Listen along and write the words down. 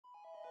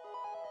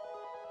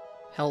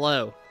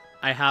Hello,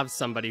 I have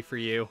somebody for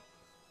you.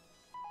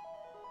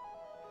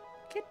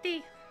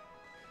 Kitty.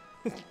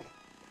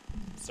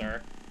 Sir.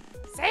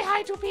 Say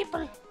hi to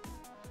people.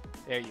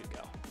 There you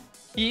go.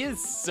 He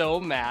is so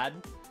mad.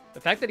 The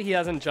fact that he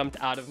hasn't jumped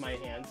out of my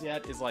hands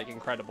yet is like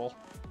incredible.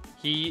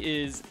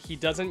 He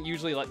doesn't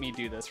usually let me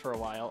do this for a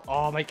while.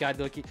 Oh my god,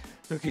 look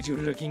at you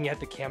looking at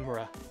the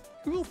camera.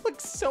 You look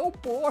so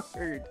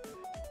bored.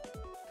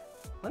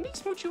 Let me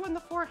smooch you in the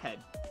forehead.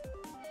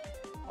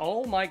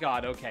 Oh my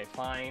god, okay,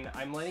 fine.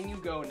 I'm letting you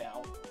go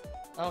now.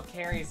 Oh,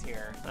 Carrie's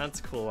here.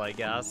 That's cool, I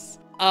guess.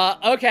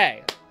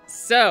 Okay.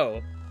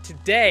 So,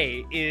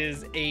 today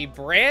is a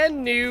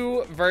brand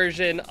new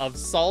version of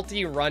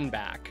Salty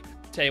Runback.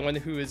 To anyone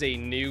who is a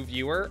new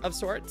viewer of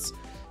sorts,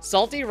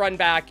 Salty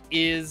Runback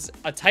is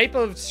a type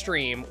of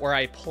stream where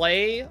I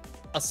play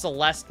a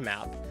Celeste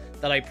map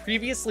that I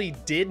previously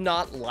did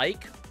not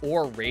like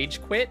or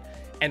rage quit,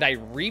 and I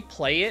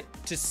replay it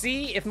to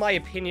see if my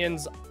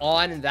opinions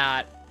on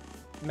that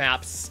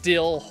map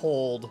still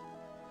hold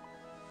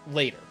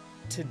later.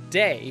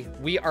 Today,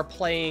 we are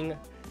playing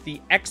the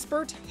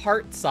Expert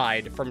Heart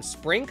side from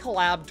Spring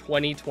Collab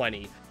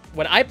 2020.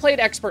 When I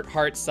played Expert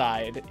Heart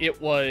side, it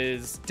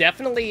was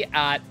definitely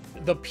at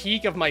the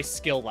peak of my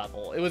skill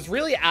level. It was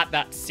really at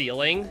that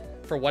ceiling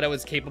for what I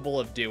was capable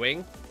of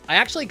doing. I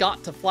actually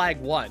got to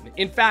Flag 1.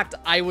 In fact,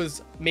 I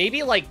was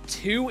maybe like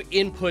 2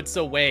 inputs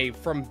away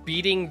from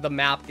beating the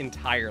map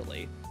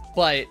entirely.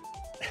 But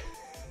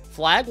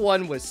Flag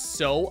 1 was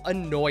so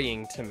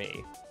annoying to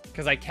me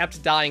because I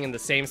kept dying in the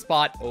same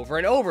spot over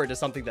and over to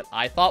something that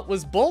I thought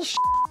was bullshit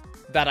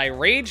that I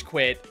rage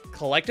quit,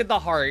 collected the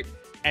heart,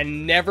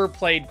 and never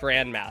played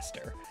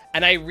Grandmaster.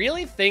 And I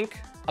really think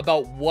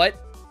about what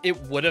it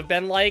would have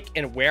been like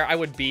and where I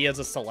would be as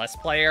a Celeste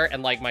player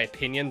and like my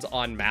opinions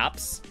on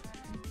maps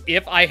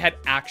if I had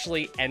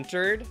actually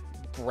entered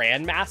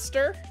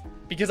Grandmaster,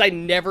 because I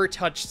never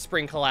touched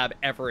Spring Collab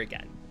ever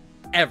again.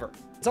 Ever.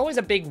 It's always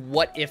a big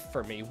what if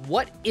for me.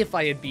 What if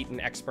I had beaten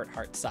Expert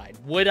Heart side?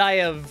 Would I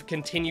have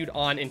continued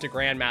on into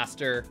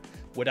Grandmaster?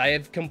 Would I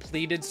have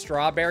completed not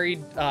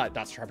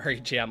Strawberry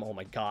Jam, oh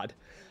my god.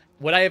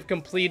 Would I have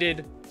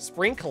completed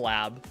Spring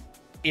Collab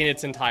in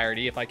its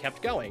entirety if I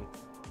kept going?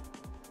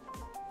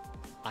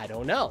 I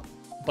don't know.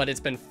 But it's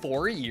been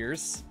 4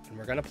 years, and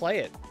we're gonna play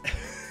it.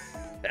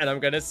 And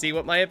I'm gonna see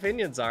what my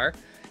opinions are,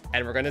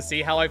 and we're gonna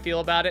see how I feel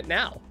about it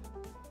now.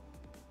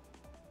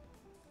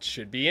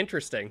 Should be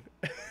interesting.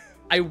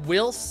 I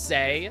will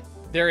say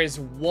there is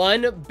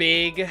one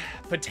big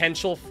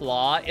potential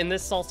flaw in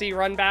this Salty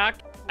Runback.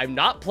 I'm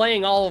not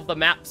playing all of the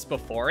maps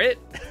before it,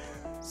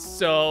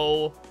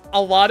 so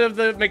a lot of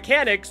the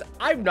mechanics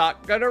I'm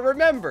not gonna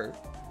remember.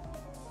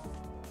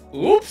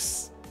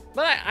 Oops.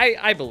 But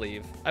I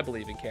believe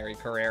in Carrie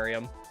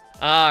Carrarium.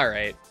 All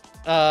right.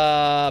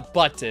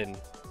 Button.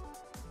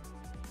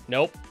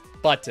 Nope.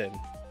 Button.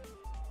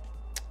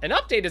 An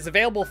update is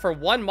available for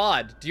one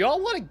mod. Do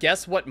y'all want to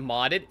guess what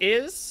mod it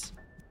is?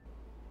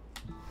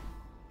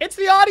 It's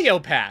the audio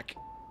pack.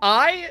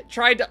 I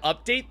tried to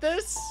update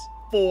this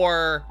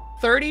for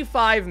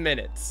 35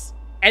 minutes,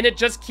 and it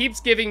just keeps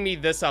giving me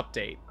this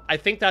update. I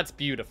think that's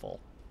beautiful.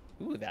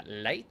 Ooh, that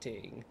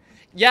lighting.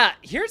 Yeah,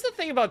 here's the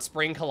thing about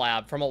Spring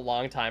Collab from a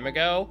long time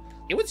ago.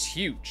 It was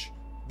huge.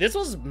 This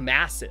was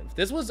massive.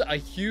 This was a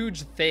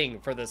huge thing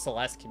for the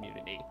Celeste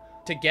community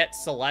to get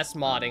Celeste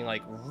modding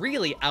like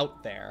really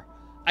out there.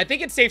 I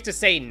think it's safe to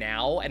say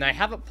now, and I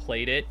haven't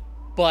played it,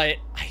 but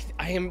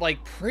I am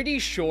like pretty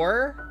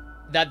sure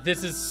that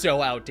this is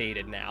so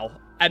outdated now.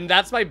 And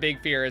that's my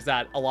big fear, is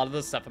that a lot of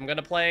the stuff I'm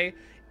gonna play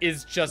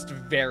is just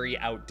very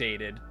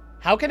outdated.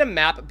 How can a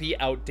map be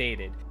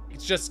outdated?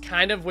 It's just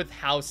kind of with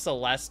how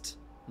Celeste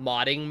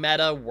modding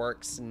meta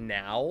works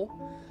now.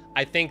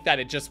 I think that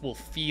it just will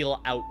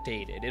feel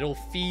outdated. It'll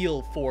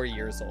feel 4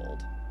 years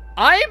old.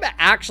 I'm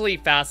actually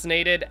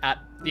fascinated at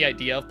the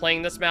idea of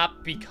playing this map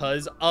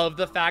because of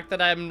the fact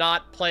that I'm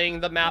not playing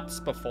the maps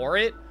before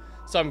it.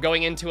 So I'm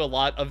going into a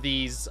lot of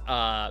these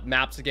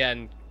maps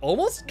again,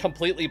 almost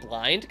completely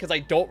blind, because I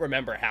don't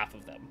remember half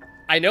of them.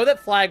 I know that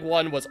Flag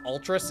 1 was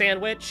Ultra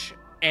Sandwich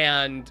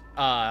and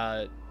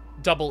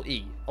Double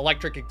E,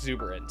 Electric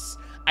Exuberance.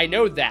 I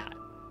know that.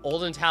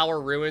 Olden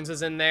Tower Ruins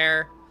is in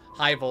there.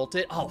 High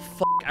Voltage. Oh,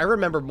 fuck. I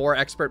remember more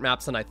expert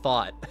maps than I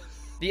thought.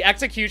 The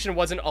execution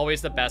wasn't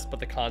always the best, but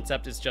the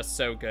concept is just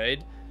so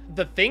good.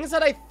 The things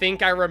that I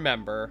think I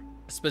remember,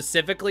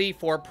 specifically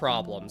for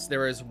problems,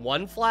 there is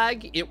one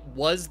flag. It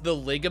was the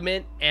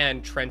Ligament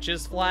and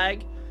Trenches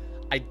flag.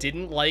 I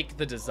didn't like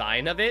the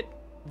design of it.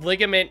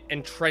 Ligament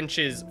and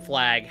Trenches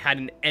flag had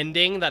an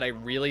ending that I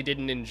really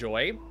didn't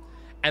enjoy.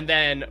 And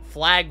then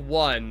Flag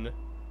 1,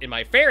 in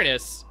my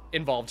fairness,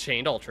 involved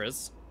Chained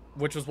Ultras,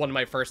 which was one of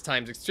my first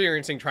times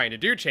experiencing trying to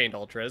do Chained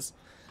Ultras.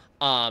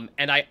 And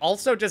I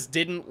also just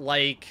didn't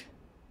like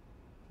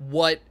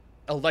what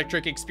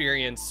Electric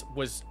Experience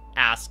was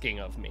asking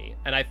of me.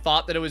 And I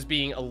thought that it was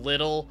being a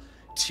little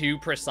too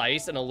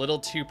precise and a little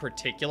too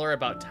particular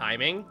about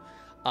timing.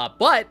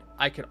 But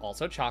I could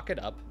also chalk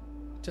it up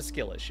to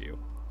skill issue.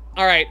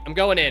 All right, I'm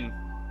going in.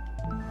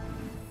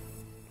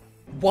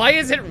 Why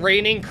is it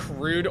raining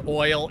crude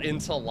oil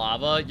into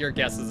lava? Your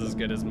guess is as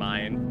good as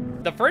mine.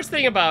 The first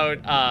thing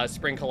about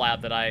Spring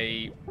Collab that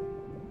I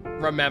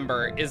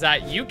remember is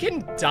that you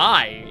can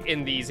die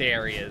in these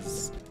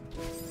areas.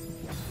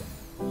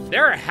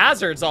 There are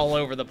hazards all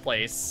over the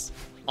place.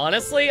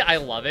 Honestly, I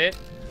love it.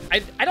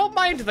 I don't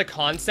mind the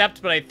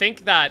concept, but I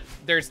think that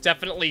there's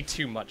definitely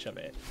too much of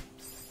it.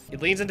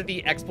 It leans into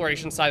the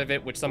exploration side of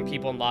it, which some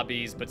people in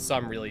lobbies, but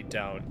some really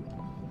don't.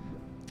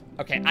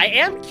 Okay, I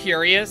am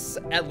curious,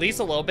 at least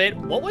a little bit,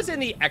 what was in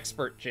the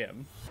expert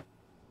gym?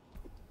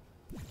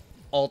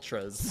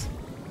 Ultras.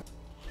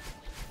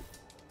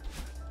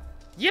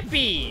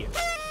 Yippee!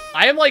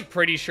 I am, like,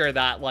 pretty sure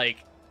that, like,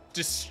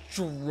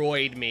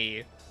 destroyed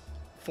me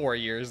 4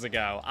 years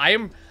ago. I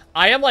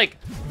am,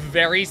 like,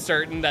 very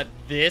certain that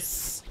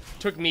this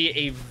took me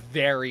a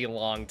very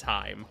long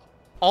time.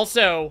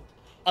 Also,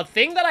 a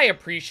thing that I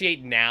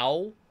appreciate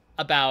now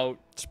about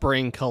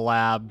Spring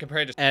Collab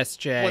compared to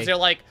SJ was they're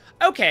like,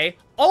 okay,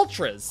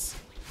 ultras.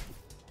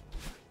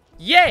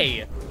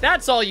 Yay!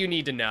 That's all you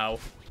need to know.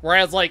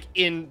 Whereas, like,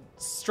 in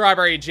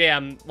Strawberry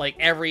Jam, like,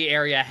 every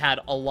area had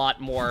a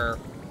lot more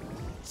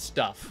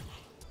stuff.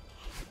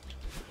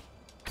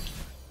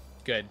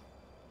 Good.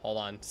 Hold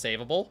on.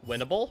 Saveable?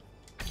 Winnable?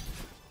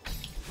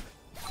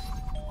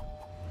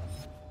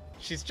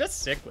 She's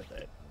just sick with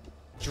it.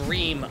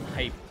 Dream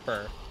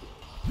Hyper.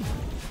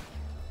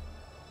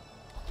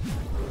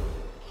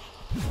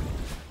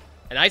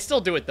 And I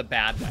still do it the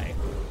bad way.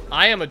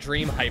 I am a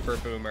Dream Hyper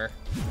boomer.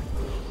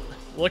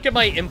 Look at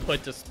my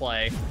input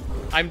display.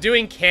 I'm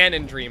doing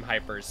canon Dream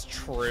Hypers.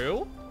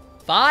 True?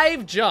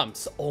 5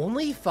 jumps.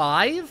 Only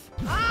 5?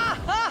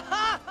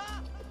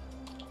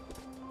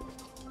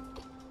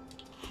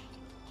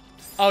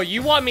 Oh,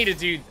 you want me to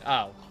do...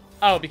 Oh.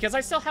 Oh, because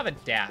I still have a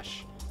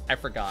dash. I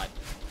forgot.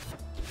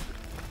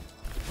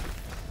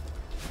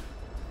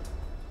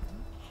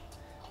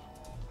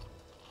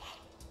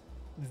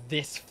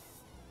 This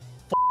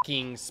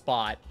fucking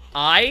spot.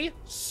 I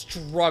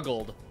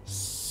struggled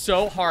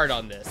so hard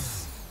on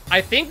this.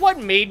 I think what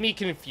made me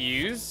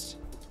confused,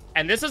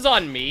 and this is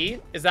on me,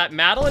 is that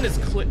Madeline is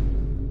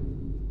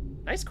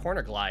nice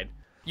corner glide.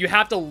 You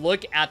have to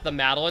look at the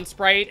Madeline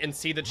sprite and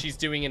see that she's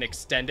doing an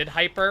extended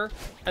hyper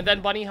and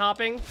then bunny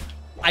hopping.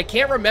 I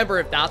can't remember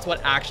if that's what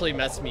actually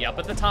messed me up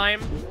at the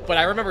time, but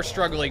I remember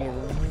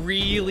struggling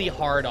really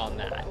hard on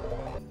that.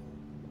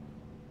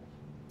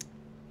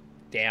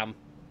 Damn.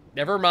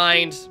 Never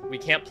mind. We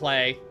can't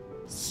play.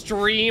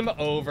 Stream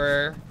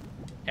over.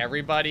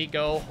 Everybody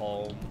go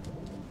home.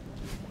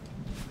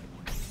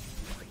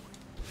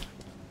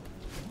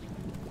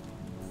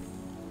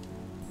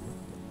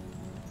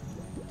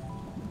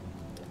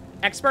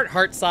 Expert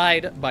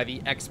Heartside by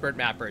the Expert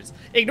Mappers.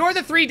 Ignore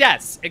the 3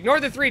 deaths. Ignore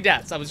the 3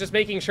 deaths. I was just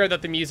making sure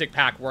that the music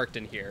pack worked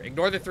in here.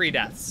 Ignore the 3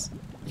 deaths.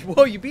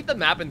 Whoa, you beat the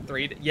map in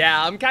 3?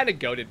 Yeah, I'm kind of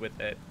goated with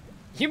it.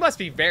 You must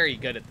be very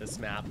good at this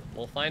map.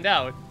 We'll find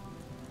out.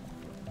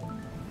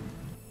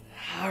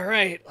 All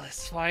right,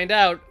 let's find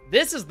out.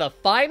 This is the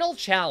final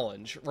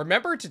challenge.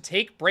 Remember to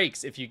take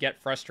breaks if you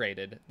get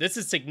frustrated. This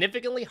is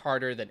significantly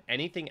harder than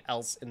anything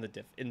else in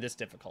this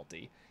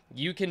difficulty.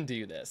 You can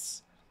do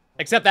this.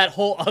 Except that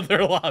whole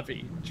other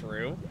lobby.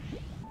 True.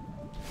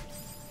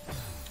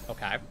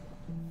 Okay.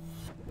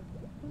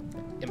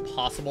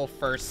 Impossible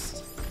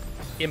first.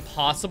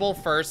 Impossible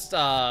first,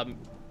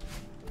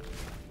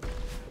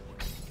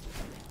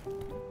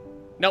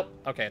 Nope.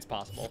 Okay, it's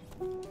possible.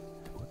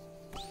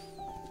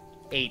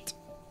 8.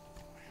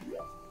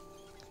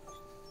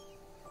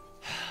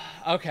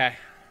 Okay.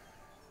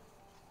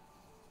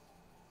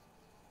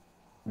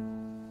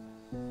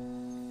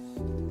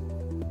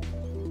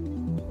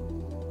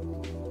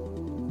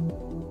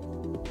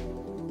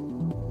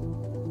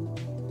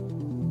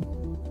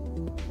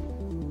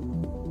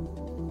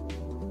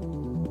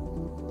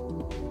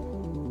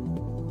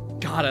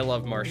 God, I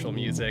love martial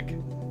music.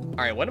 All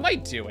right, what am I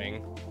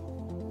doing?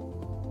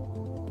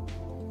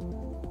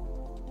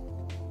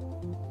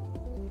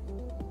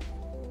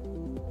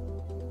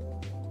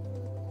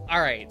 All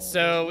right,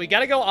 so we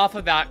gotta go off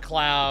of that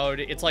cloud.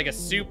 It's like a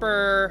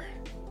super,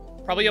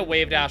 probably a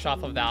wave dash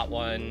off of that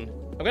one.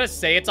 I'm gonna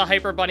say it's a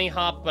hyper bunny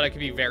hop, but I could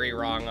be very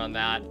wrong on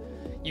that.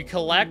 You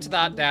collect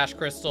that dash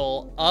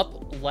crystal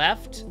up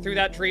left through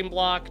that dream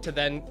block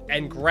to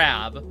and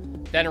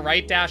grab, then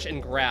right dash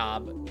and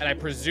grab, and I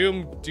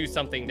presume do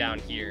something down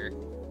here.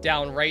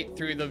 Down right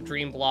through the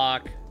dream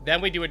block, then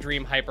we do a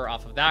dream hyper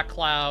off of that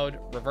cloud,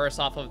 reverse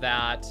off of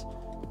that,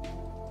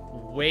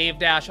 wave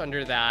dash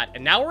under that,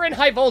 and now we're in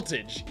high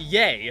voltage.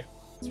 Yay.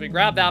 So we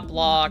grab that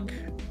block,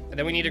 and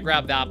then we need to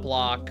grab that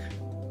block.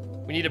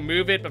 We need to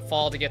move it but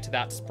fall to get to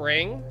that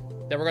spring.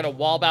 Then we're gonna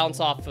wall bounce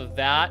off of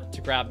that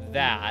to grab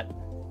that.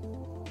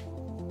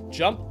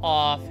 Jump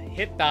off,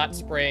 hit that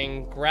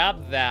spring,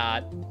 grab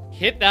that,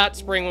 hit that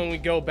spring when we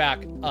go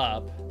back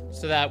up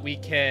so that we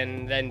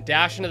can then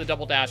dash into the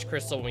double dash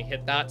crystal when we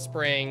hit that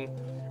spring.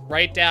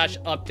 Right dash,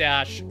 up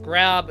dash,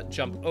 grab,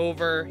 jump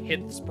over,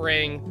 hit the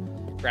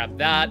spring, grab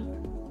that,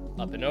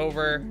 up and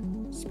over,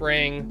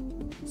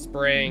 spring,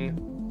 spring,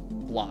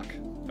 block.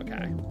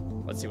 Okay,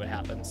 Let's see what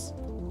happens.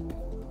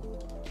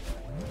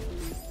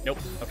 Nope.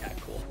 Okay,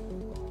 cool.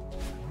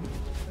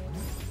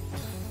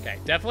 Okay,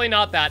 definitely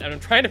not that. And I'm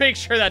trying to make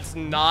sure that's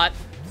not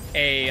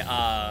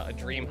a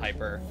dream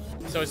hyper.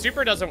 So a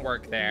super doesn't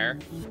work there.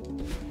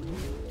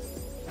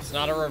 It's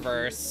not a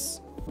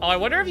reverse. Oh, I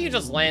wonder if you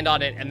just land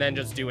on it and then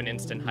just do an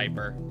instant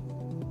hyper.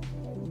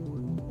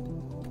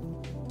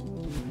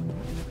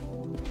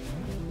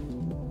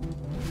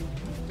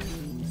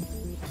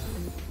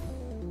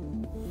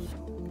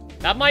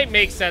 That might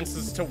make sense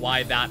as to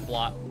why that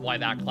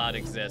cloud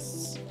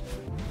exists.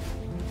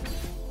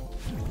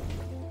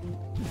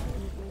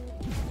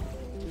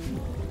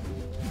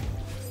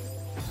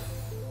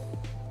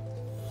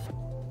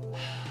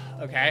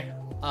 Okay.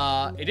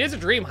 It is a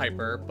dream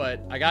hyper,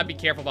 but I gotta be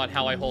careful about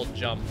how I hold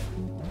jump.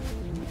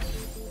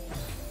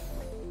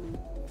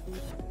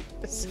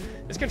 This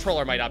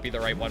controller might not be the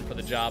right one for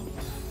the job.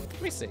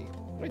 Let me see.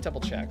 Let me double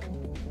check.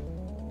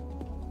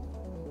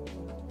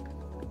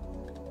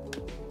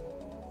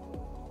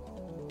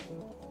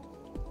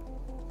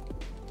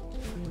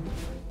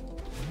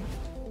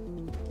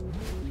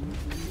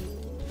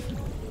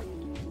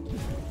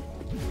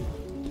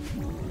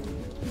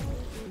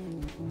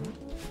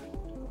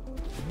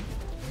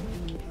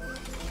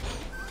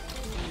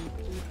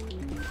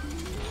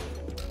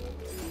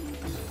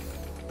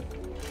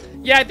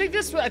 Yeah, I think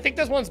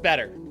this one's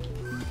better.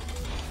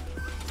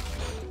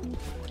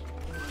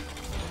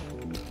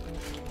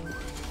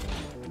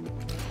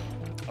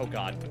 Oh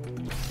god.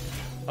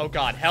 Oh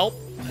god, help.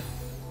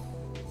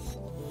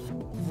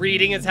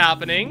 Reading is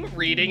happening.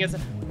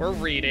 We're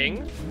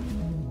reading.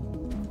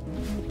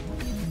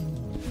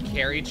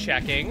 Carry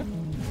checking.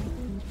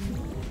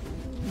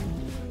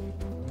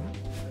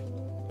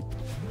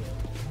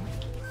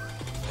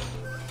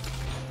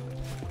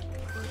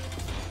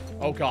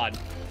 Oh god.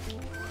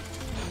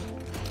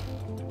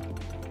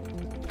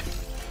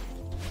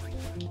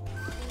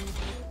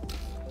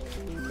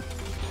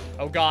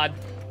 Oh god.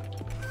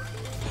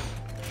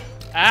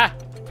 Ah!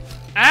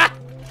 Ah!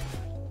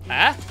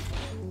 Ah!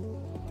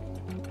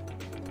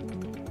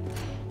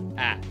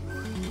 Ah.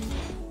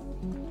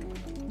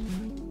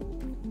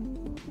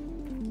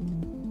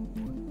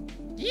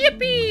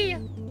 Yippee!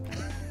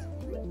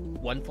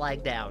 One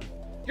flag down.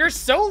 You're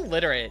so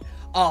literate.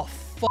 Oh,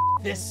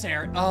 fuck this,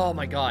 Sarah. Oh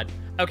my god.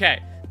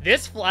 Okay,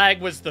 this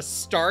flag was the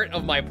start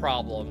of my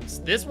problems.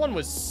 This one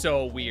was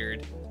so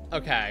weird.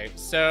 Okay,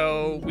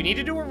 so we need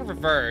to do a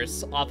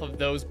reverse off of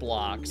those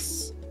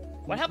blocks.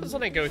 What happens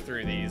when I go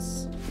through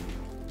these?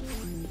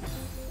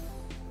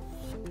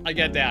 I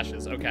get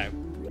dashes, okay.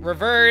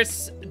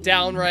 Reverse,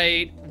 down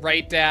right,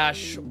 right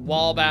dash,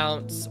 wall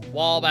bounce,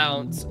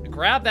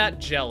 grab that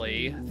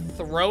jelly,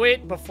 throw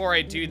it before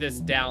I do this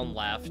down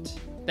left,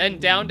 then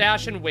down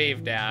dash and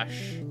wave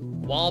dash,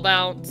 wall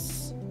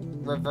bounce,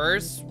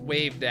 reverse,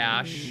 wave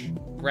dash,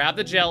 grab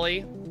the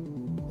jelly,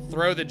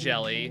 throw the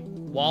jelly,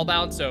 wall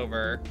bounce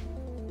over.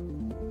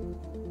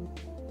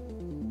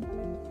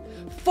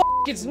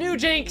 Fuck, it's New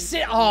Jank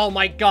City. Oh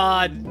my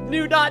god.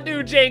 Not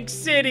New Jank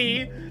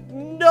City.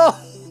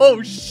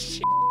 No,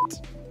 shit.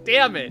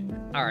 Damn it.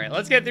 All right,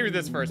 let's get through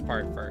this first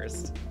part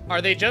first.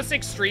 Are they just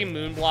extreme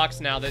moon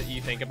blocks now that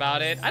you think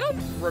about it? I don't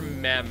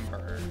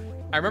remember.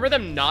 I remember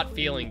them not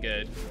feeling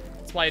good.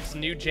 That's why it's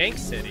New Jank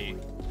City.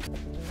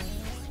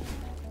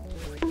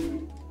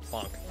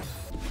 Bonk.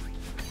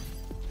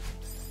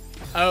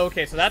 Oh,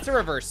 okay, so that's a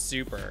reverse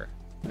super.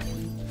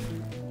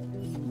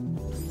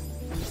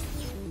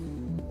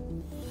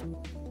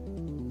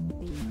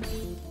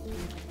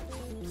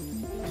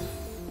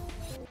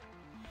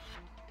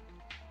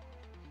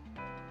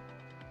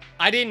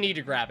 I didn't need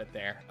to grab it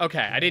there. Okay,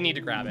 I didn't need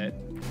to grab it.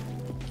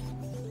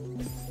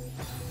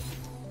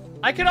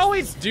 I could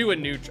always do a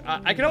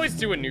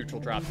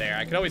neutral drop there.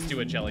 I could always do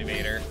a jelly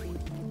baiter.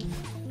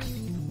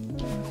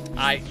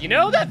 You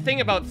know that thing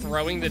about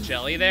throwing the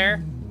jelly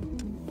there?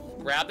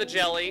 Grab the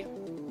jelly,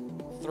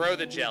 throw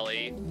the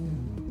jelly.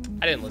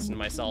 I didn't listen to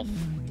myself.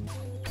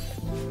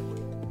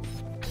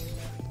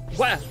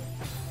 What?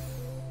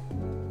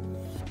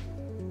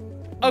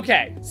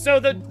 Okay, so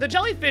the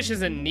jellyfish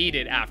isn't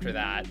needed after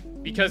that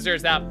because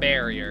there's that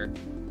barrier.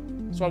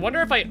 So I wonder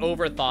if I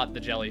overthought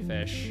the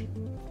jellyfish.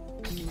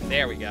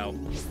 There we go.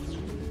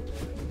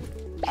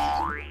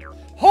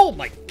 Oh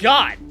my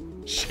god!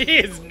 She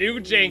is New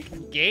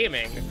Jank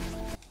Gaming.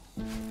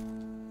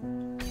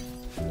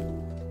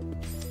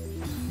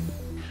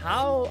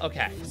 How?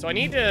 Okay, so I'm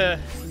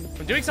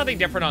doing something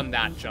different on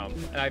that jump,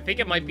 and I think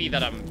it might be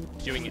that I'm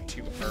doing it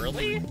too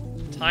early?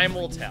 Time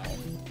will tell.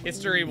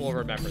 History will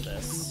remember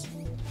this.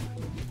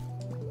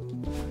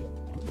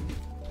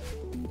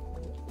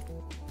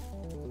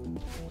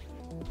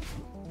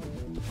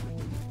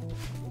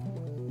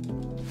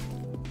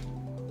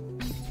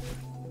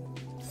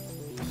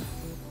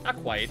 Not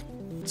quite.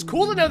 It's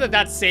cool to know that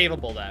that's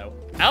savable, though.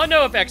 I don't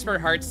know if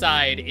Expert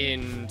Heartside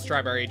in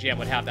Strawberry Jam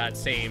would have that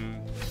same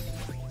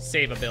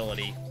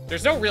savability.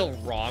 There's no real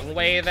wrong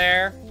way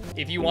there.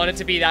 If you want it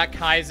to be that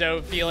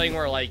Kaizo feeling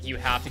where, like, you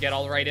have to get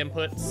all the right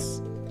inputs.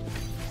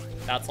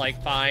 That's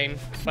like fine.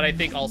 But I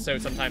think also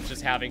sometimes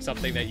just having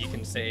something that you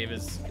can save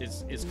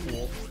is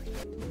cool.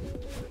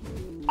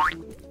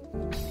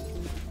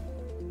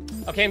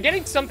 Okay, I'm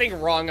getting something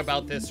wrong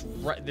about this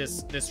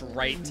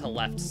right to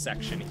left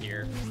section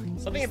here.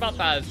 Something about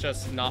that is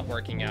just not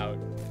working out.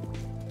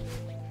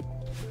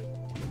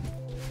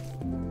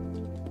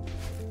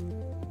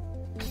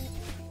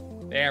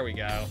 There we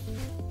go.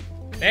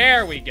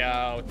 There we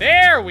go.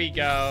 There we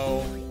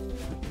go.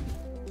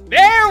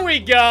 There we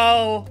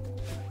go.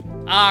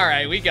 All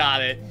right, we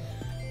got it.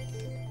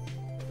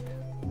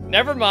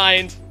 Never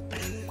mind.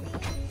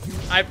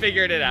 I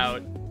figured it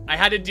out. I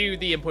had to do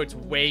the inputs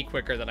way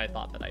quicker than I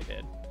thought that I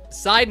did.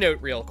 Side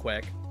note real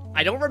quick.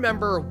 I don't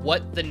remember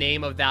what the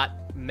name of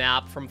that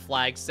map from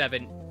Flag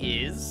 7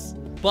 is,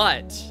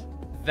 but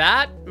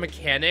that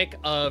mechanic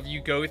of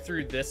you go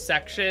through this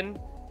section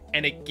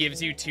and it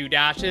gives you 2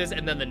 dashes,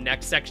 and then the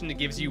next section it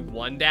gives you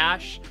 1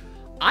 dash.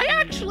 I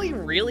actually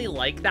really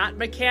like that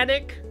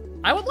mechanic.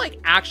 I would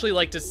actually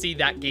like to see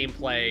that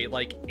gameplay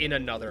in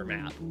another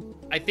map.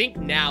 I think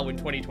now in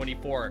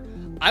 2024,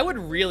 I would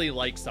really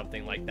like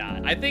something like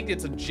that. I think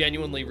it's a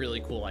genuinely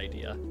really cool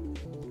idea.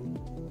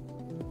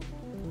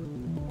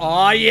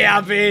 Oh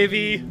yeah,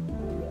 baby.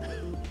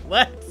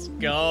 Let's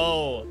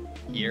go.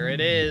 Here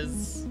it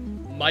is.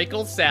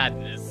 Michael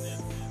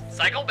Sadness.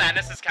 Cycle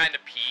Madness is kind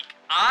of peak.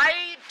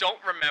 I don't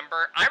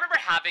remember. I remember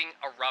having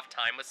a rough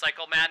time with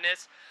Cycle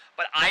Madness,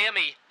 but I am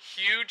a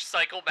huge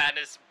Cycle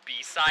Madness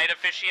B-side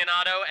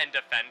aficionado and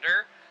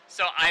defender,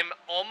 so I'm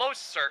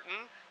almost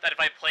certain that if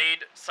I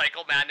played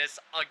Cycle Madness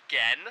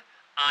again,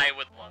 I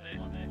would love it.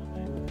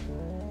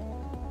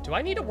 Do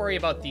I need to worry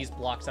about these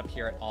blocks up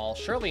here at all?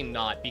 Surely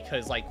not,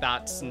 because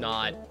that's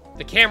not...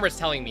 The camera's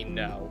telling me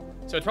no.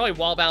 So it's probably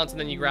wall bounce, and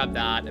then you grab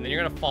that, and then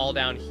you're gonna fall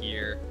down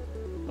here.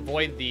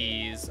 Avoid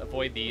these,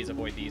 avoid these,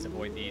 avoid these,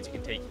 avoid these. You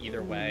can take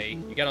either way.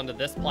 You get onto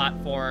this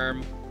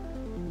platform,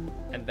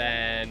 and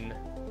then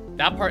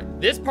that part,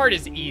 this part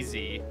is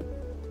easy.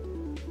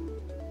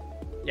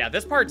 Yeah,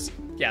 this part's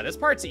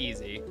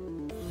easy.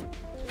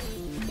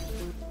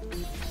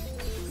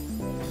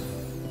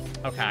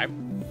 Okay.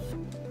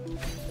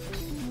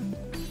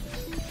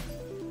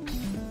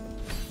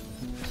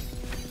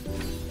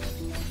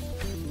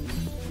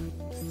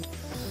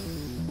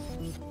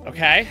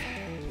 Okay.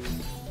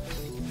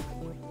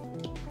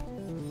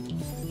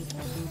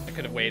 I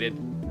could have waited.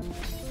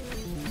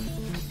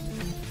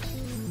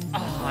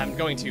 Oh, I'm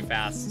going too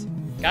fast.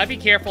 Gotta be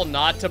careful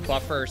not to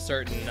buffer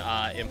certain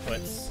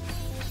inputs.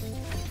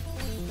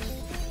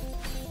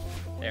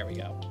 There we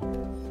go.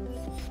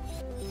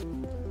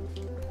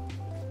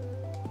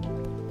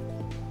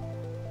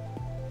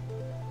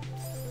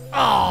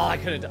 Oh, I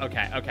could have.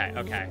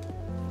 Okay.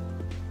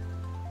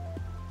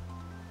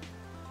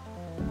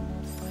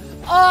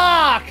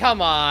 Ah,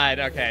 come on.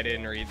 Okay, I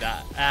didn't read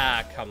that.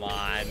 Ah, come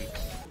on.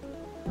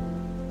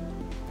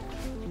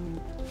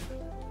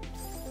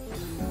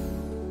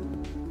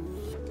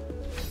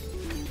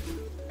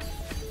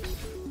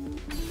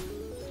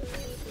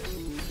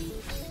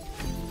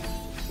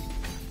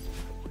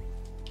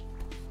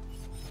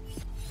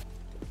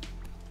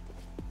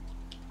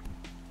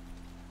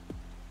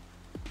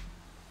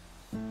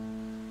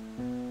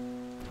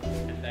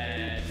 And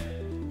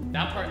then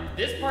that part,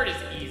 this part is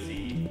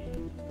easy.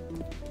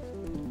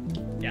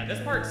 Yeah, this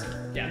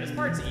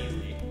part's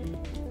easy.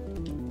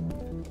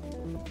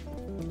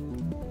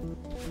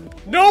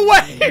 No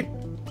way!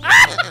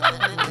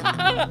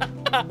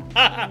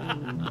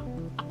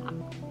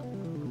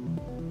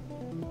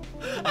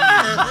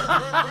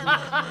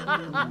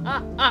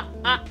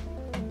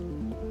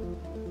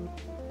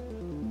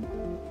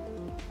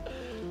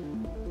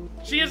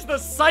 She is the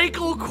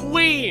cycle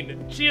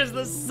queen. She is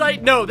the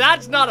No,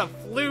 that's not a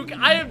fluke.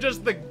 I am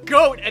just the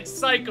GOAT at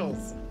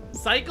cycles.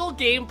 Cycle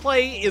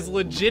gameplay is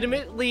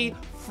legitimately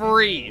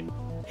free.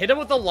 Hit him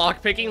with the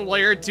lockpicking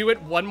layer, do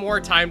it one more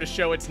time to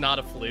show it's not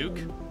a fluke.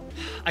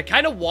 I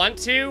kind of want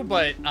to,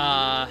 but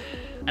I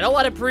don't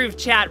want to prove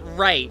chat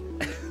right.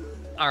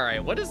 All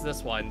right, what is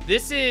this one?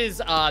 This is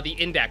the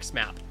index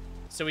map.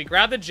 So we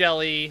grab the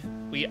jelly,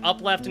 we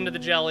up left into the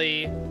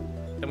jelly,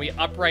 then we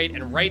up right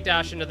and right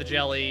dash into the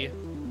jelly.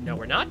 No,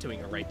 we're not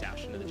doing a right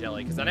dash into the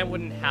jelly, because then I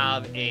wouldn't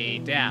have a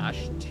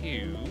dash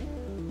to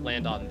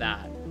land on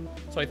that.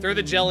 So I throw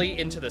the jelly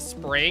into the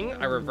spring,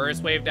 I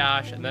reverse wave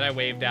dash, and then I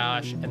wave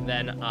dash, and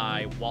then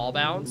I wall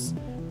bounce.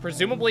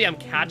 Presumably I'm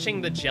catching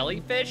the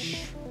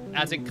jellyfish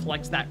as it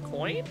collects that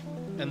coin,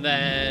 and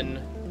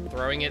then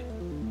throwing it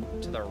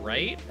to the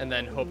right, and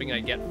then hoping I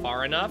get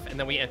far enough, and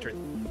then we enter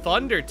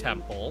Thunder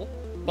Temple.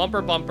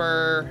 Bumper,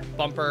 bumper,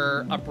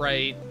 bumper,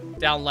 upright,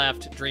 down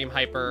left, dream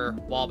hyper,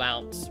 wall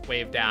bounce,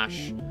 wave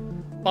dash.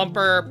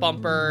 Bumper,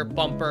 bumper,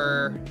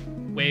 bumper,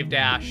 wave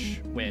dash,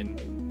 win.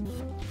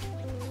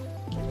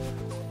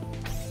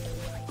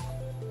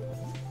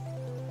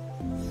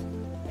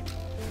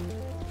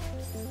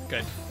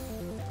 Good.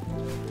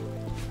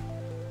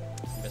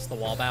 Missed the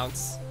wall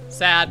bounce.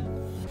 Sad.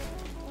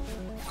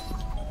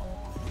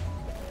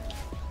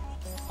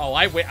 Oh,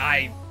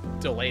 I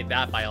delayed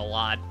that by a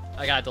lot.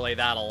 I gotta delay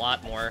that a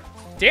lot more.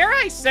 Dare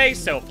I say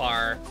so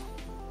far,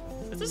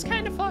 this is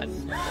kind of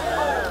fun.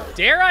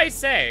 Dare I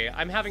say,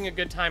 I'm having a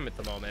good time at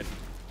the moment.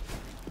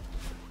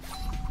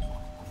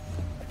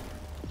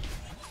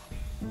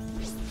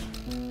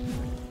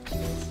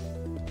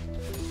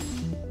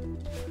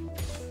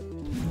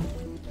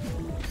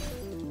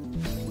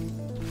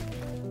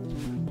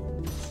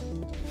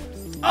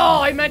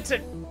 Oh, I meant to...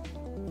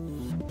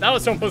 That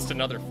was almost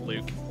another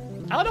fluke.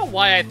 I don't know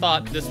why I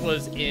thought this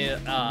was in,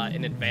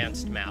 an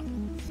advanced map.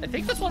 I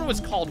think this one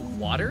was called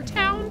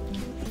Watertown?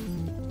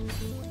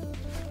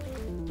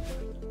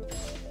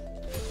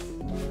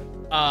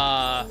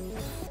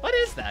 What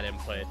is that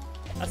input?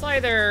 That's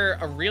either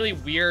a really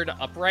weird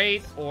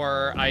upright,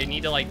 or I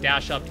need to, like,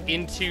 dash up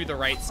into the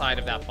right side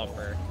of that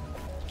bumper.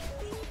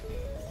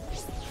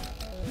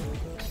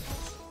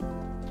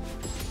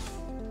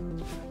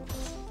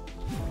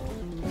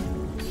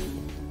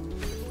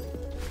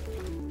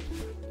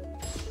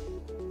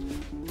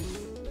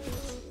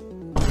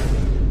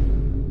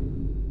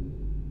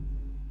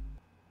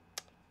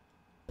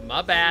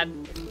 My bad.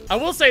 I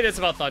will say this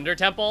about Thunder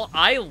Temple.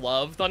 I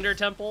love Thunder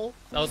Temple.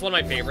 That was one of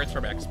my favorites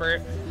from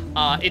Expert.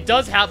 It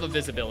does have a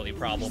visibility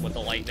problem with the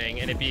lightning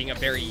and it being a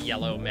very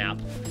yellow map.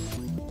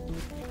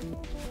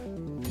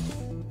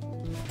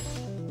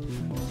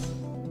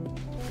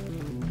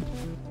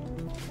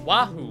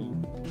 Wahoo.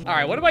 All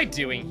right, what am I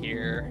doing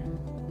here?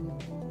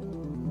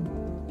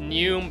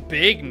 Neum,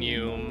 big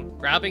Neum.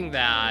 Grabbing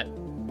that.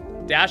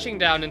 Dashing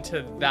down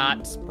into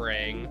that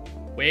spring.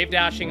 Wave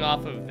dashing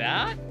off of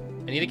that.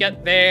 I need to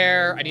get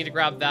there. I need to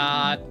grab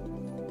that.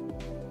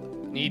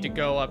 Need to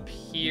go up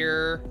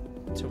here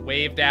to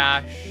wave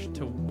dash.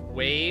 To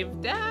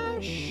wave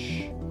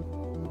dash?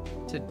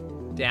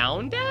 To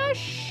down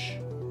dash?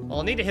 Well,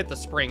 I'll need to hit the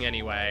spring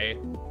anyway.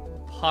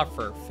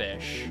 Puffer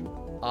fish.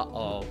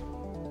 Uh-oh.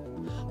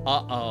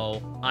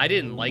 Uh-oh. I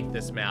didn't like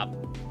this map.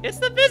 It's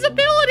the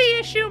visibility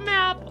issue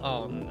map.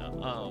 Oh, no.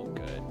 Oh,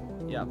 good.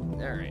 Yep. All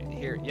right.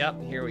 Here.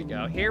 Yep. Here we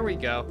go. Here we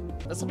go.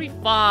 This will be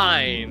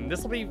fine.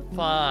 This will be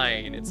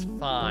fine. It's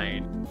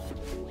fine.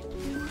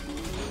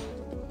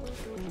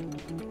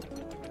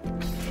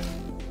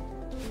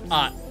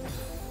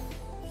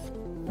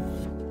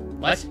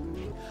 What?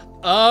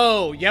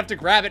 Oh, you have to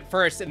grab it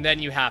first and then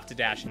you have to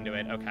dash into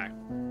it. Okay.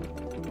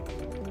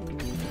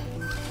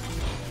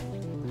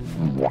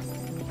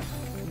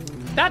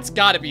 That's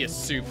gotta be a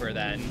super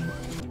then.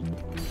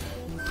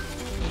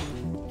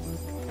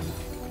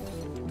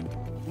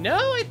 No,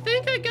 I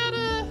think I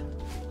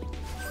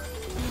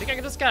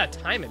just gotta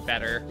time it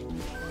better.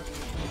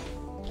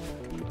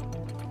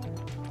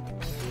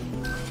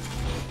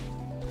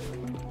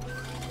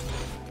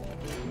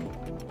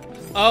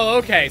 Oh,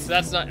 okay, so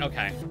that's not,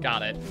 okay,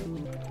 got it.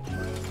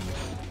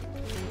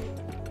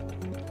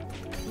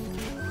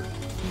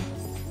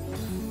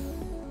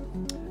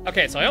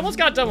 Okay, so I almost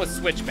got done with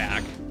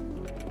Switchback.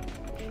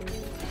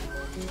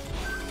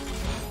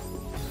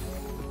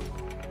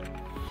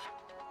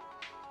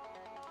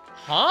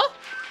 Huh?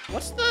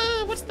 What's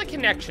the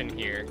connection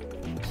here?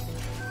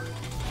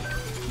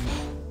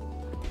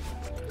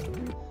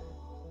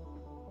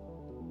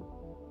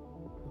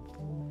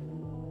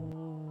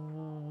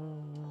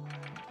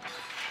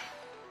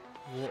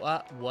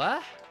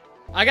 What?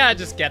 I gotta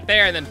just get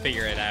there and then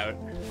figure it out.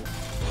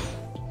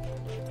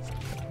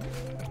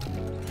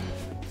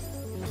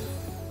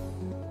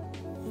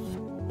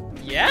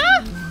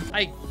 Yeah?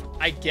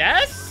 I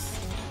guess?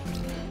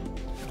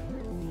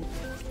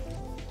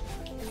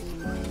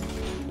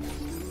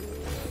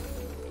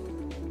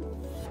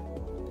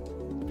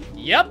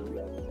 Yep.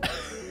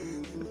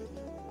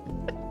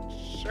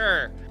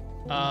 Sure.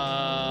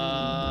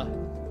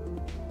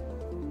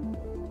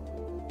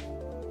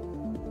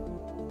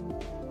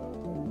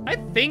 I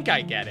think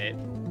I get it.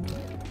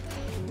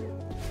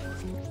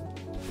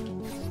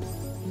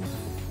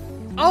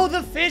 Oh,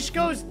 the fish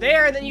goes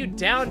there and then you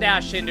down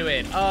dash into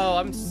it. Oh,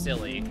 I'm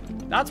silly.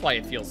 That's why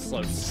it feels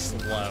so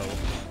slow.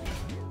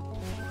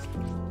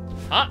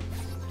 Huh?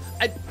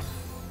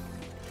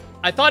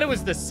 I thought it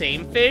was the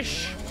same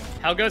fish.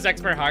 How goes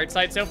Expert Hard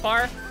Side so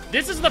far?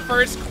 This is the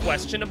first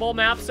questionable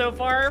map so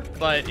far,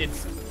 but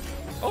it's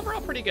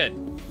overall pretty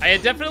good. I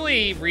am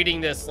definitely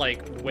reading this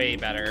like way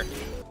better.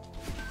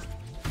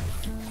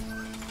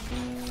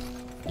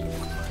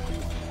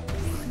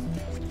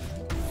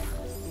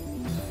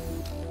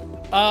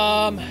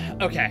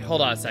 Okay,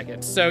 hold on a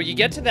second. So you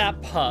get to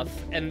that puff,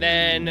 and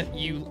then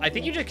I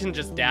think you just can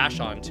just dash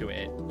onto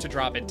it to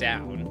drop it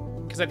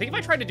down. Because I think if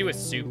I try to do a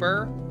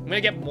super, I'm gonna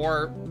get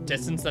more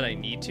distance than I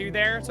need to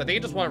there. So I think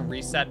I just want to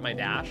reset my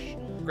dash.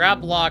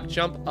 Grab block,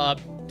 jump up,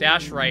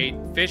 dash right,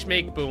 fish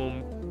make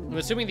boom. I'm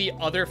assuming the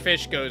other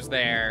fish goes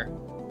there.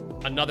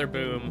 Another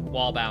boom,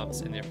 wall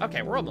bounce in there.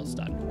 Okay, we're almost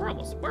done. We're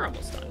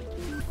almost done.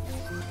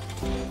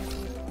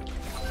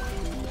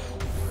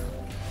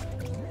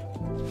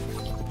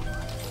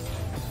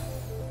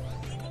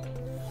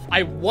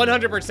 I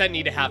 100%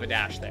 need to have a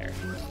dash there.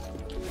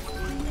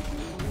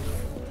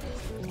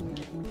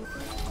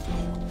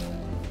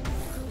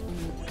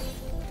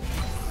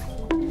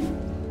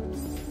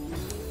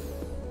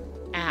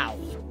 Ow.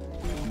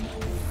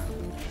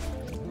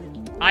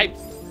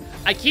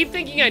 I keep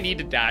thinking I need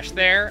to dash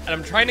there, and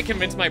I'm trying to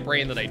convince my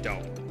brain that I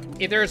don't.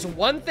 If there's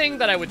one thing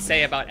that I would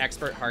say about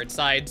Expert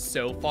Hardside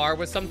so far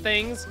with some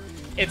things,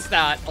 it's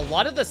that a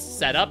lot of the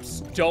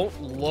setups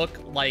don't look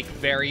like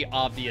very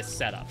obvious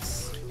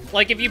setups.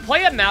 Like, if you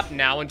play a map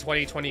now in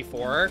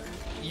 2024,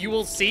 you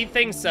will see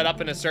things set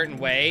up in a certain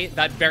way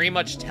that very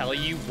much tell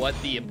you what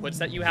the inputs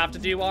that you have to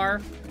do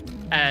are.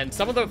 And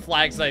some of the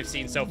flags that I've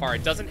seen so far,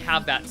 it doesn't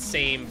have that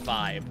same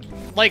vibe.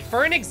 Like,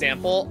 for an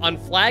example, on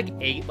flag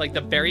 8, like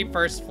the very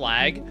first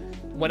flag,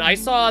 when I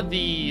saw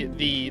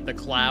the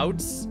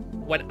clouds,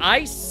 when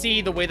I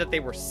see the way that they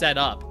were set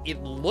up,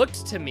 it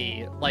looked to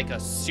me like a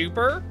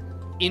super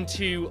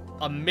into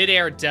a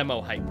midair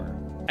demo hyper.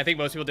 I think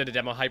most people did a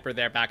demo hyper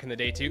there back in the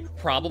day too,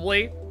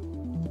 probably.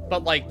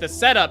 But like the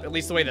setup, at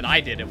least the way that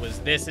I did it, was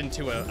this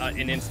into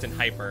an instant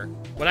hyper.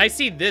 When I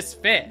see this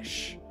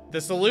fish,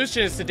 the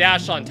solution is to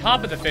dash on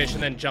top of the fish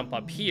and then jump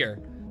up here.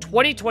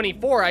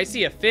 2024, I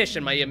see a fish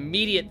and my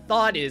immediate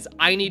thought is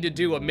I need to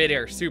do a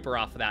midair super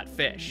off of that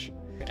fish.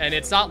 And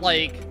it's not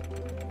like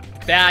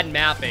bad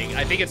mapping.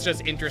 I think it's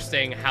just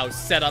interesting how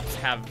setups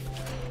have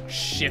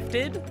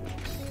shifted.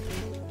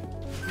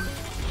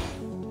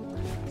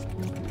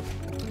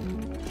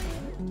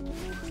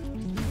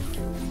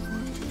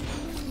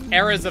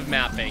 Eras of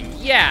mapping,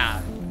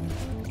 yeah.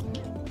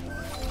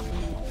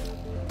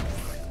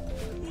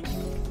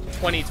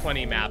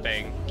 2020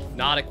 mapping,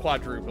 not a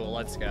quadruple,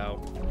 let's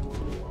go.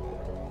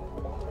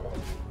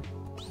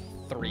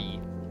 3.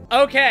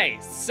 Okay,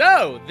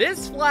 so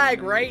this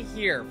flag right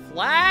here,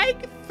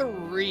 flag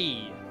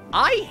 3.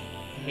 I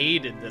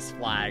hated this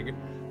flag.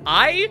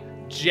 I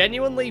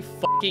genuinely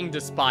fucking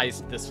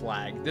despised this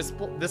flag.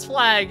 This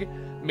flag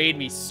made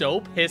me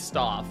so pissed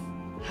off.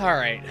 All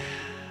right,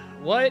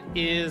 what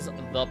is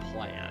the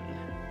plan?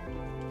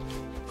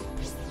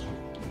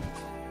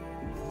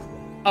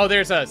 Oh,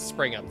 there's a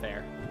spring up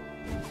there.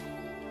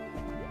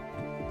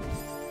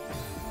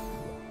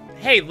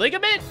 Hey,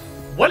 Ligament,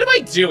 what am I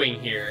doing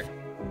here?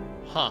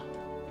 Huh.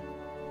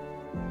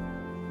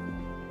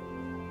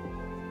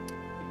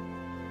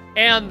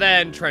 And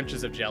then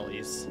Trenches of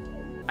Jellies.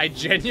 I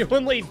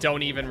genuinely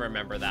don't even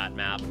remember that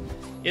map.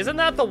 Isn't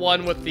that the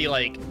one with the,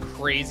 like,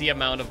 crazy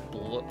amount of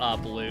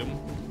bloom?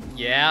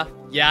 Yeah,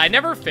 I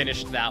never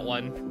finished that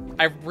one.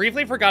 I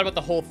briefly forgot about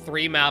the whole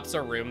 3 maps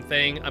a room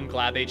thing. I'm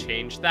glad they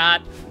changed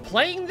that.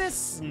 Playing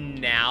this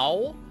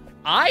now,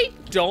 I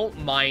don't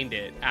mind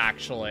it,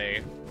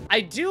 actually. I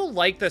do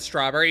like the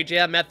strawberry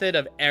jam method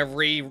of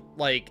everyone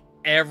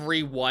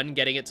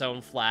getting its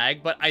own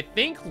flag, but I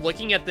think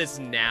looking at this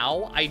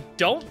now, I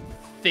don't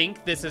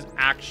think this is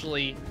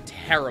actually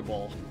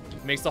terrible.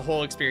 It makes the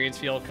whole experience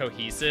feel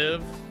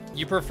cohesive.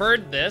 You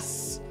preferred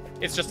this?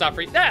 It's just not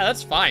for you. Yeah,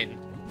 that's fine.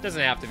 It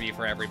doesn't have to be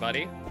for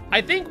everybody.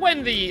 I think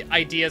when the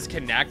ideas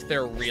connect,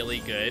 they're really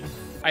good.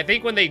 I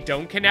think when they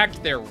don't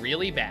connect, they're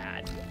really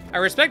bad. I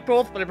respect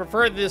both, but I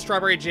prefer the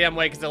strawberry jam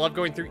way because I love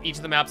going through each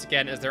of the maps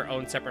again as their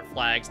own separate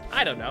flags.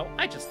 I don't know.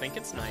 I just think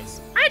it's nice.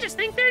 I just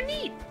think they're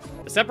neat.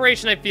 The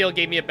separation, I feel,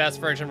 gave me a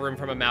best version room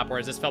from a map,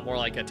 whereas this felt more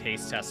like a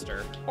taste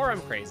tester. Or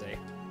I'm crazy.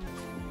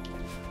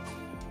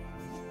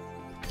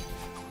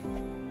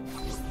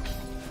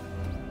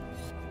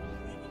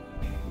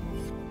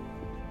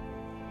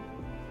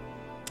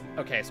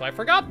 Okay, so I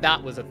forgot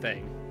that was a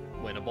thing.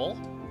 Winnable.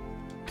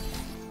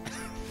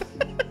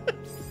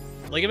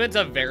 Ligament's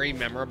a very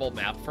memorable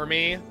map for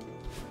me.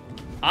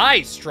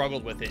 I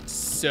struggled with it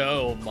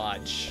so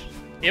much.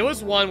 It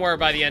was one where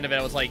by the end of it,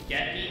 I was like,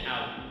 get me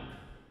out.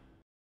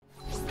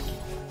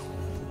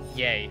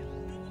 Yay.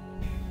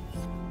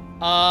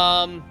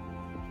 Now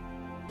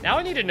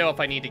I need to know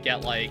if I need to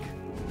get, like,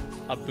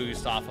 a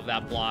boost off of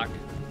that block.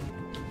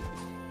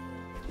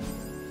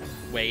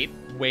 Wait.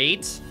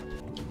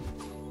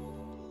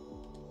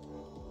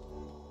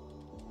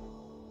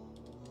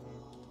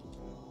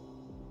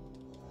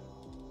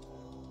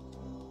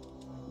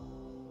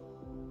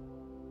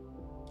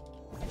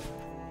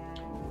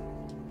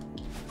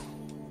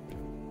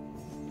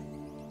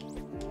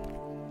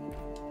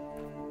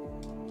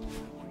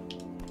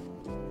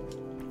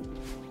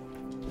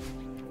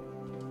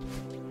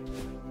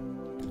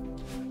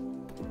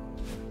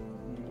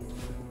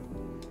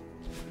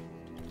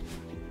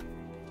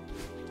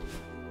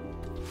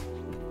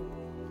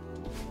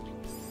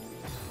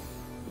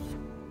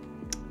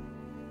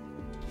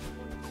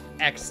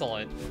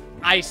 Excellent.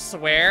 I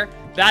swear,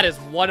 that is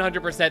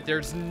 100%.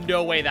 There's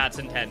no way that's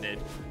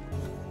intended.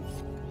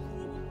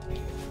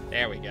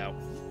 There we go.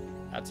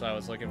 That's what I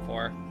was looking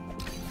for.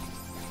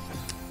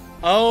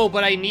 Oh,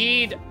 but I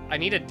need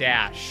a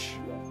dash.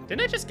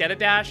 Didn't I just get a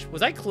dash?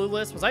 Was I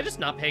clueless? Was I just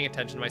not paying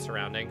attention to my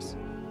surroundings?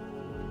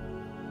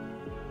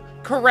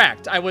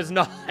 Correct. I was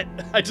not.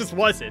 I just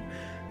wasn't.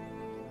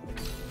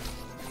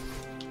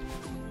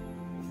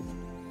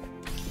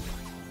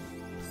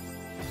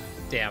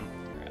 Damn.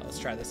 Let's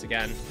try this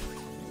again.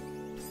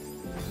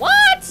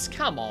 What?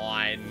 Come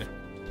on.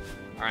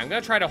 All right, I'm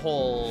gonna try to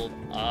hold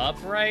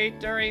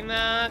upright during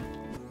that.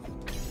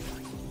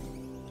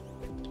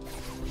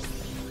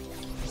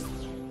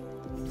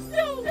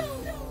 No.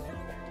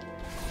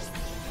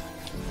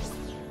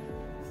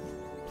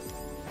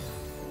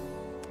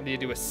 I need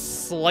to do a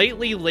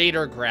slightly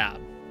later grab.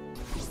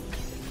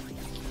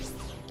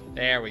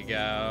 There we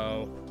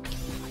go.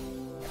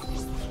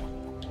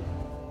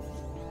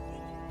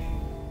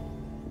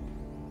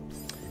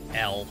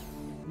 L.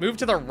 Move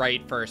to the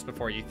right first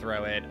before you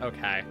throw it.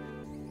 Okay.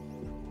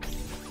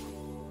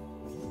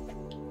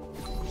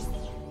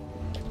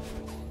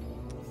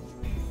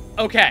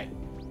 Okay.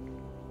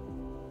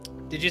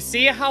 Did you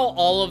see how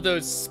all of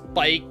those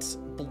spiked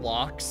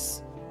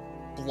blocks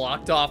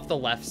blocked off the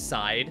left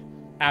side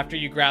after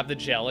you grab the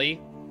jelly?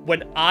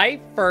 When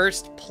I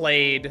first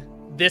played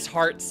this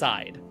heart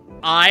side,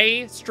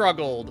 I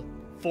struggled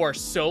for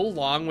so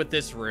long with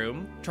this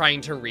room,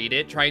 trying to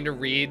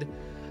read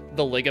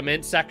the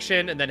ligament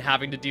section and then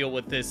having to deal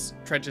with this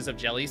trenches of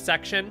jelly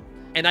section.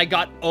 And I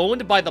got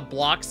owned by the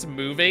blocks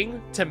moving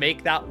to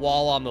make that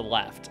wall on the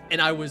left. And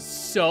I was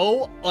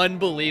so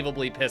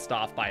unbelievably pissed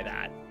off by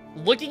that.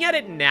 Looking at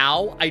it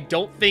now, I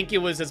don't think it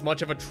was as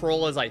much of a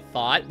troll as I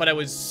thought, but I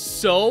was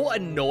so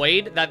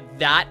annoyed that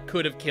that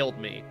could have killed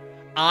me.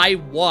 I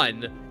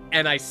won,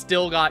 and I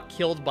still got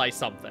killed by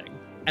something.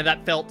 And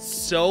that felt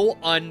so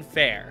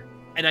unfair.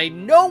 And I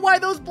know why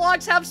those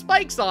blocks have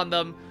spikes on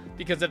them,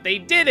 because if they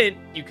didn't,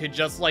 you could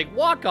just, like,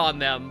 walk on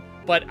them.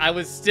 But I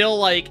was still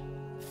like,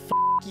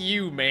 f***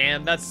 you,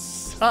 man. That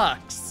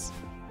sucks.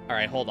 All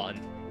right, hold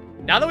on.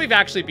 Now that we've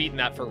actually beaten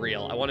that for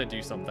real, I want to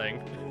do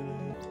something.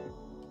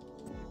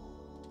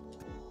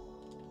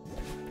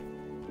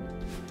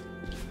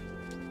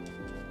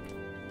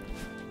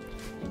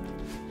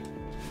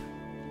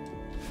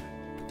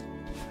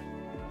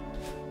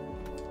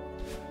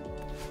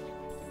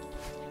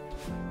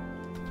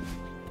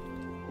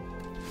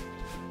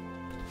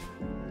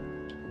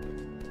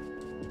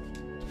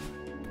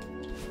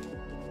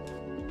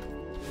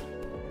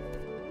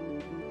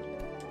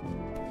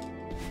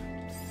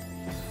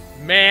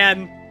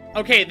 Man,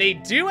 okay, they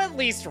do at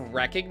least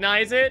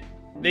recognize it.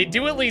 They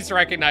do at least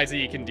recognize that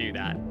you can do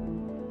that.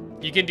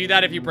 You can do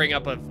that if you bring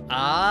up a...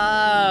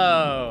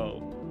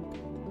 Oh.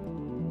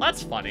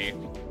 That's funny.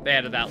 They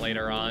added that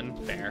later on.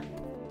 Fair.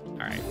 All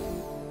right.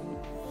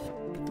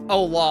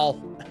 Oh,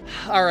 lol.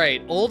 All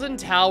right, Olden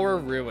Tower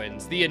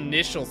Ruins, the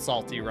initial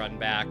salty run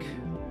back.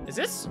 Is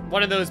this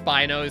one of those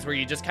binos where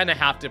you just kind of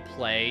have to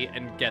play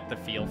and get the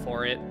feel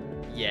for it?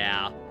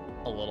 Yeah,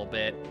 a little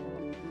bit.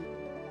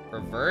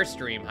 Reverse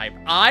Dream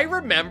Hyper. I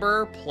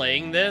remember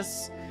playing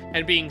this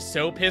and being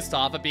so pissed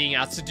off at being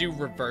asked to do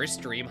reverse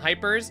Dream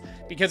Hypers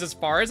because as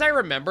far as I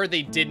remember,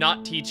 they did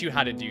not teach you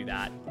how to do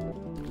that.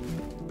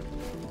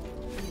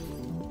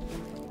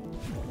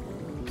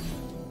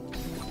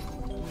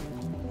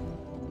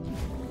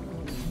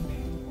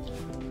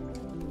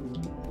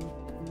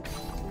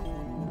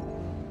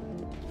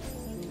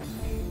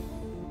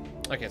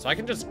 Okay, so I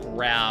can just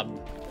grab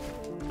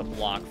the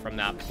block from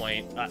that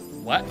point.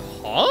 What?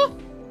 Huh?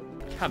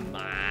 Come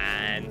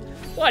on.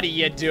 What are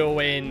you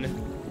doing,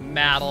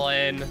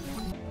 Madeline?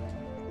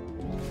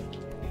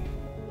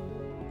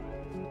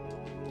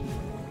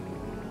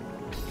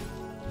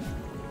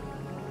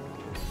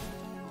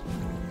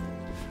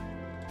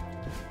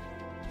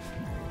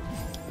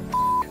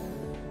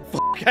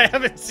 Fuck, I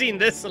haven't seen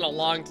this in a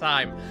long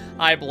time.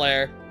 Hi,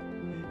 Blair.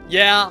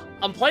 Yeah,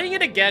 I'm playing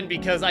it again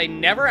because I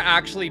never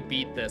actually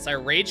beat this. I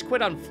rage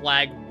quit on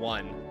flag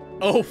 1.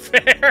 Oh,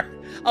 fair.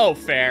 Oh,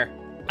 fair.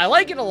 I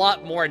like it a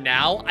lot more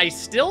now. I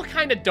still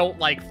kind of don't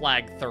like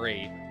flag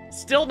 3.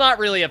 Still not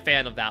really a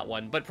fan of that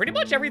one, but pretty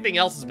much everything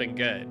else has been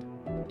good.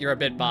 You're a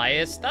bit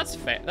biased. That's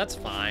that's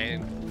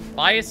fine.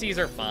 Biases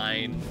are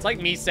fine. It's like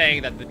me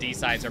saying that the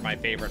D-sides are my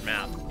favorite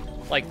map.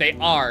 Like, they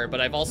are, but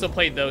I've also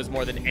played those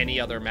more than any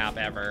other map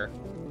ever.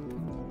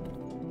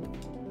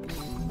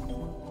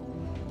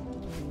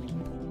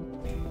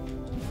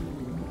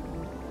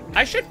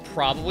 I should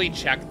probably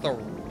check the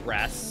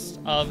rest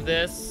of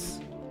this.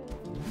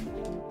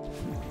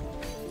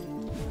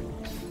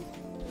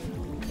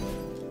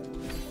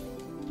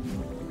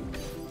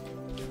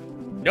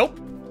 Nope.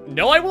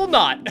 No, I will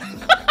not.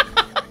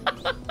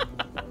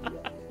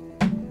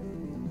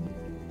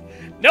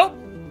 Nope.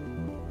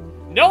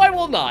 No, I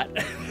will not.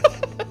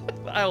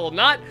 I will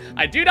not.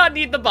 I do not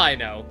need the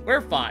bino.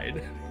 We're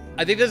fine.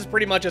 I think this is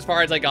pretty much as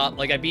far as I got.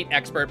 Like, I beat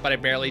Expert, but I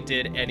barely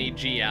did any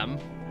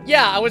GM.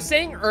 Yeah, I was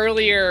saying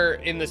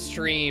earlier in the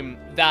stream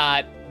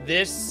that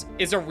this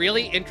is a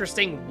really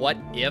interesting what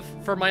if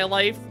for my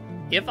life.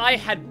 If I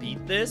had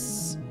beat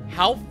this,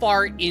 how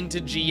far into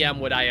GM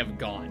would I have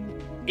gone?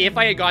 If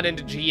I had gone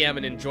into GM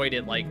and enjoyed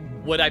it, like,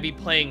 would I be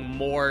playing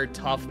more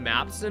tough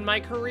maps in my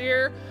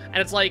career? And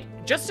it's like,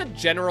 just a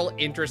general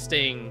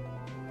interesting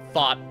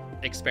thought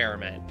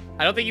experiment.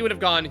 I don't think you would have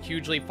gone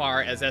hugely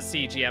far, as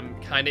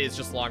SCGM kind of is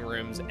just long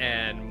rooms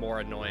and more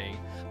annoying.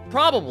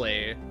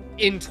 Probably.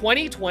 In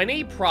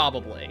 2020,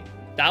 probably.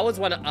 That was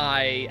when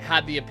I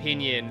had the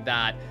opinion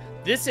that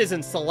this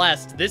isn't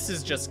Celeste, this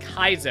is just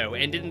Kaizo,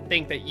 and didn't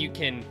think that you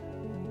can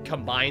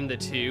combine the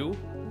two.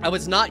 I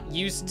was not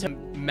used to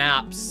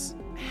maps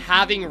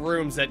having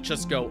rooms that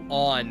just go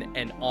on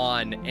and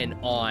on and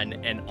on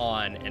and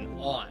on and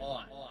on.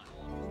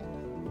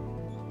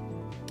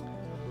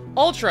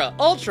 Ultra,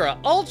 ultra,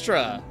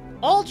 ultra,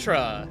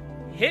 ultra.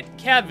 Hit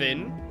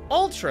Kevin.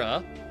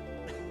 Ultra.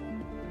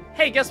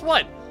 Hey, guess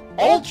what?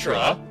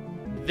 Ultra.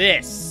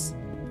 This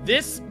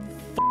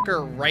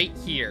fucker right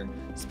here.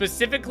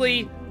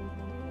 Specifically,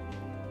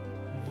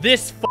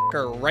 this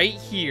fucker right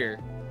here.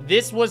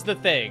 This was the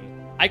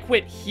thing. I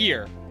quit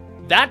here.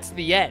 That's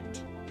the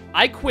end.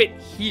 I quit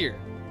here,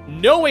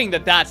 knowing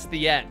that that's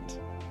the end.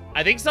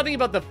 I think something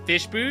about the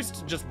fish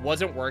boost just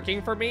wasn't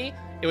working for me.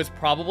 It was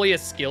probably a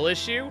skill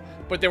issue,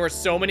 but there were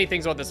so many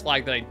things about this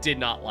flag that I did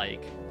not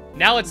like.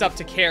 Now it's up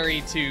to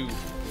Carrie to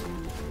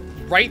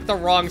right the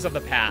wrongs of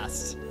the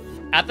past.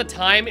 At the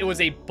time, it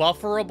was a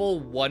bufferable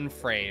 1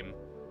 frame.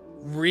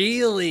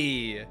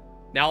 Really?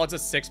 Now it's a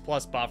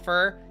 6+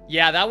 buffer?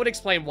 Yeah, that would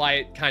explain why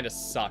it kind of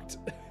sucked.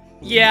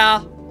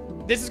 Yeah,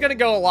 this is gonna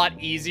go a lot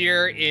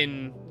easier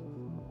in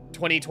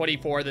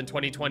 2024 than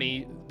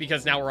 2020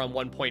 because now we're on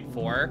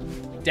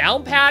 1.4.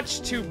 Down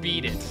patch to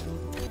beat it.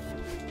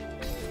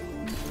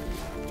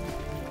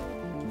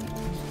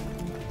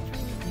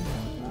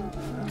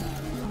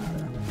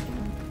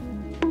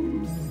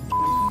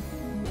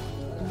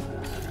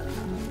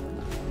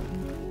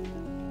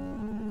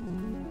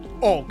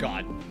 Oh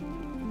god.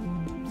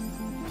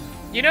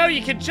 You know,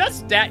 you could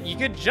just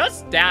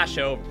dash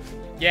over.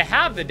 You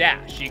have the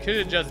dash. You could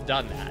have just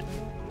done that.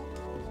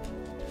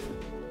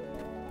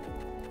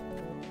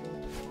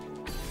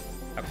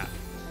 Okay.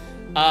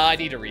 I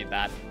need to read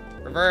that.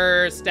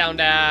 Reverse, down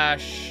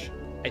dash.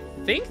 I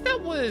think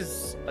that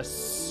was a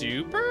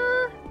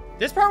super?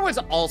 This part was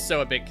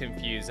also a bit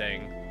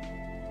confusing.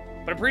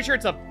 But I'm pretty sure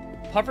it's a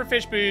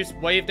pufferfish boost,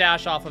 wave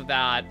dash off of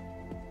that,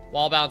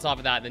 wall bounce off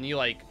of that, and then you,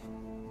 like,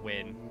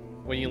 win.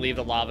 When you leave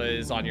the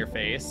lavas on your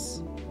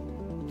face.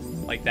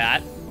 Like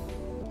that.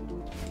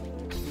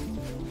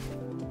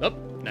 Oh,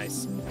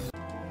 nice.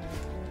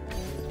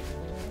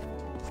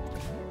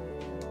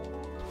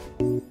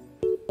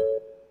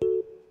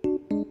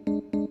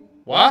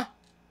 What?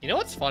 You know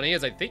what's funny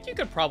is I think you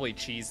could probably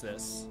cheese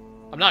this.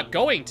 I'm not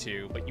going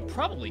to, but you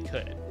probably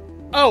could.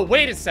 Oh,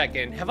 wait a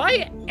second. Have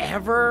I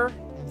ever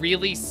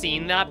really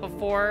seen that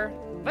before?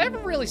 Have I ever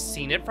really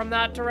seen it from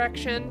that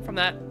direction? From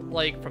that,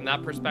 like, from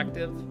that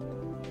perspective?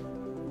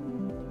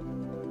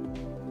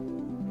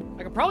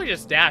 I could probably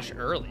just dash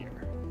earlier.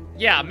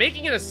 Yeah,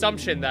 making an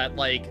assumption that,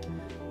 like,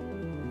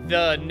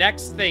 the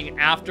next thing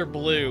after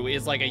blue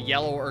is, like, a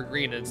yellow or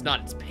green, and it's not,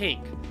 it's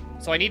pink.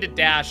 So I need to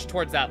dash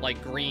towards that,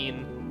 like,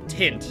 green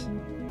tint.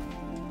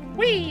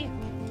 Whee!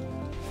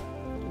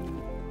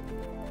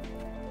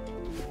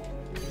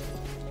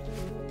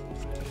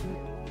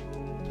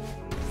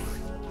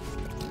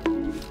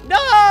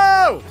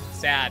 No!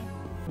 Sad.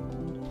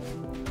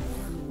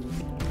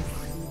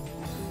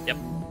 Yep.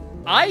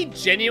 I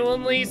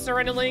genuinely,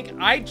 Surrender Link,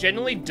 I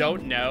genuinely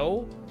don't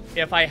know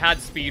if I had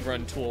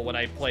speedrun tool when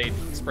I played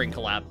Spring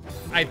Collab.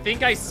 I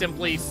think I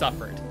simply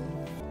suffered.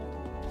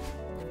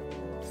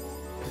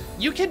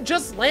 You can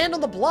just land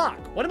on the block.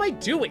 What am I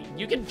doing?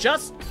 You can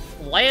just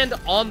land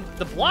on...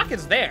 The block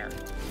is there.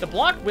 The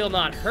block will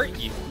not hurt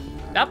you.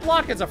 That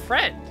block is a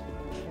friend.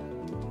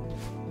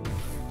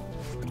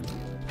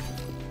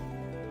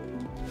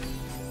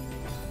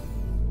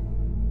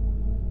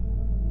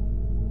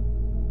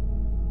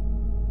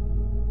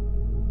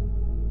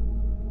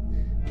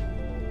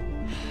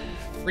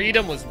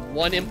 Freedom was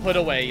 1 input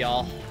away,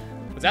 y'all.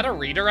 Was that a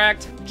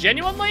redirect?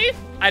 Genuinely?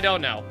 I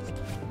don't know.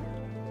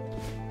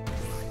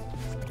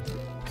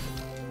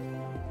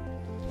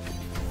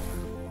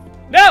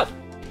 No!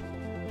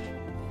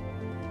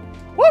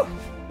 Woo!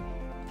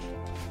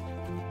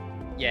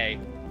 Yay.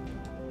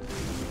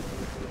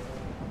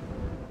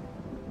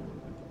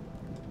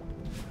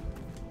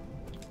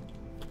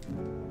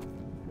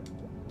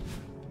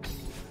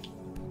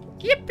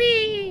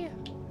 Yippee!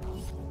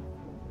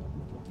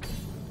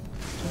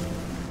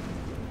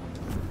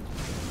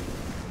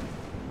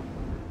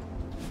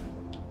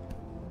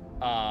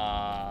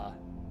 Ah!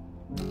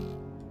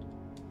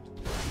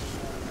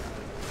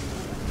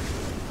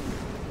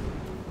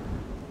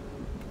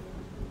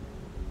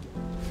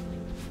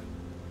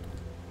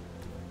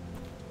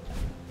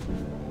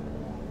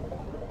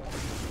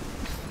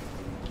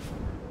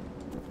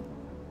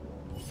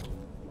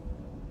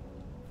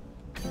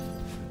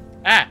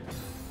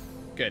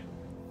 Good.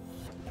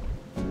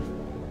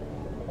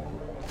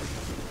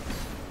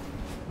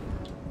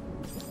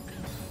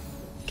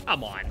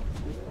 Come on.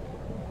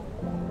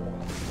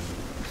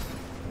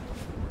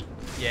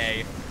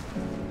 Yay.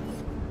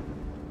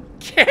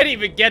 Can't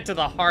even get to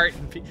the heart.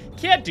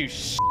 Can't do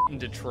shit in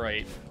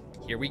Detroit.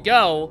 Here we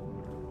go.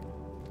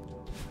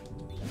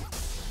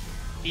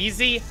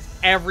 Easy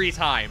every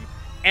time.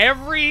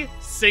 Every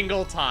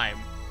single time.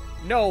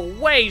 No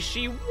way,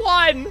 she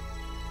won!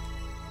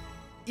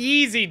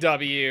 Easy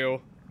W.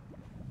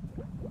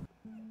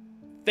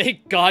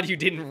 Thank God you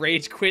didn't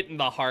rage quit in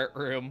the heart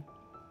room.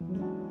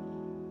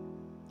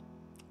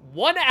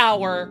 1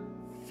 hour,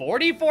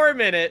 44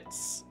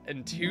 minutes,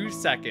 and 2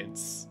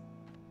 seconds.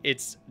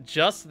 It's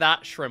just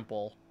that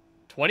shrimple.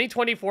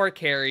 2024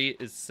 carry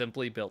is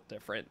simply built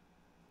different.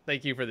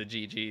 Thank you for the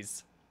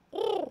GGs.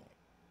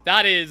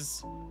 That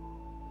is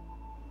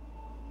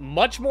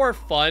much more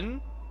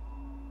fun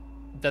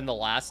than the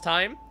last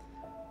time.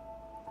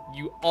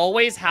 You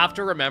always have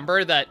to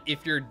remember that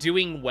if you're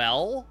doing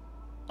well,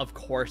 of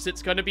course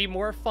it's going to be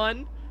more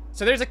fun.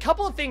 So there's a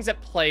couple of things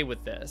at play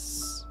with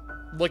this,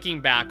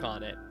 looking back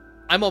on it.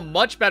 I'm a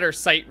much better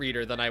sight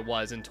reader than I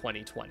was in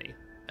 2020,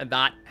 and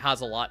that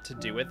has a lot to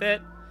do with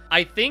it.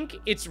 I think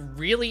it's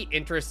really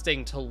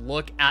interesting to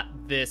look at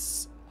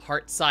this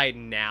heart side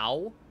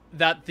now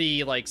that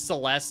the, like,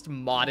 Celeste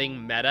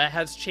modding meta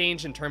has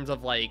changed in terms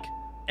of, like,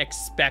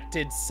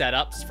 expected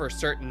setups for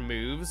certain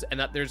moves, and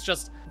that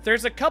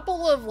there's a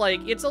couple of,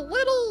 like, it's a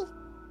little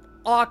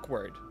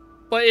awkward,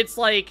 but it's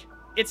like,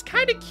 it's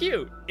kind of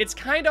cute. It's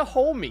kind of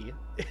homey.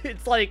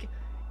 It's like,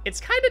 it's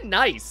kind of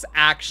nice,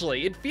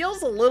 actually. It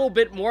feels a little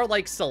bit more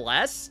like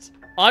Celeste.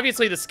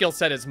 Obviously, the skill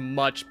set is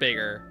much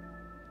bigger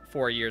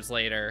 4 years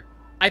later.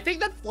 I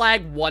think that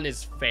flag 1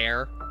 is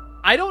fair.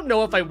 I don't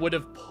know if I would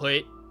have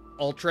put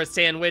Ultra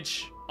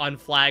Sandwich on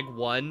flag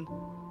 1,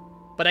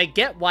 but I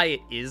get why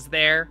it is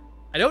there.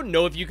 I don't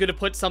know if you could have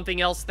put something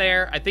else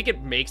there. I think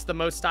it makes the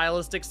most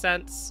stylistic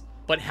sense,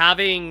 but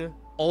having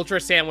Ultra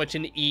Sandwich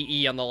and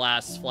EE on the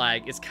last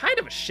flag is kind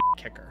of a shit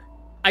kicker.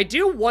 I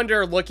do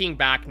wonder, looking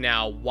back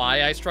now,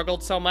 why I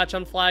struggled so much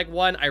on flag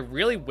 1. I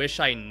really wish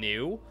I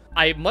knew.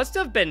 I must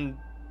have been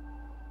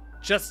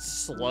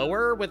just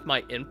slower with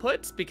my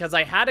inputs because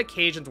I had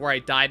occasions where I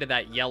died to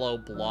that yellow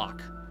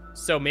block.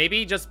 So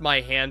maybe just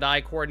my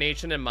hand-eye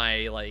coordination and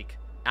my, like,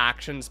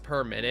 actions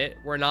per minute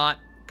were not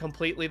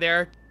completely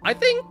there. I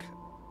think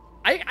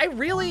I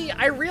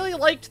really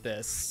liked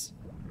this.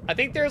 I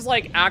think there's,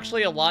 like,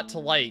 actually a lot to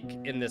like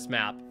in this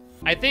map.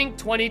 I think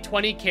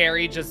 2020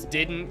 carry just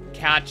didn't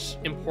catch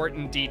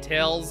important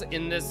details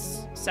in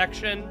this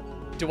section.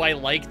 Do I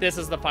like this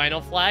as the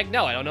final flag?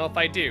 No, I don't know if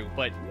I do,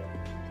 but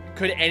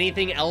could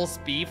anything else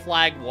be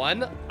flag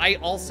 1? I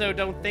also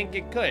don't think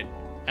it could.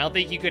 I don't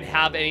think you could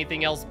have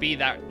anything else be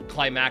that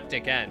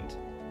climactic end.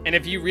 And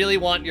if you really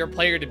want your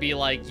player to be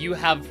like, you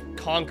have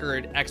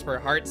conquered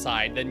Expert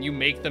Heartside, then you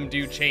make them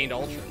do Chained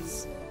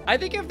Ultras. I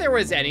think if there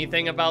was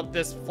anything about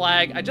this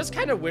flag, I just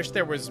kind of wish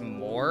there was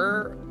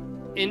more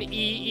in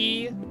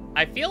EE.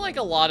 I feel like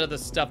a lot of the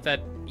stuff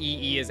that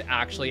EE is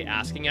actually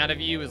asking out of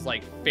you is,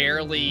 like,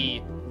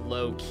 fairly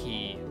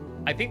low-key.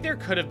 I think there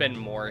could have been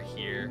more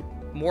here.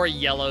 More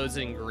yellows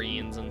and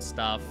greens and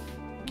stuff.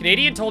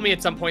 Canadian told me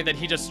at some point that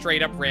he just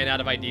straight up ran out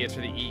of ideas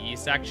for the EE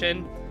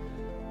section.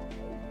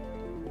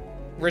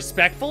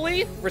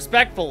 Respectfully,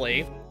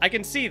 I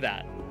can see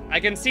that.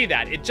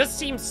 It just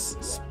seems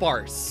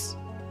sparse.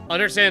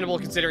 Understandable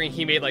considering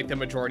he made, like, the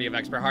majority of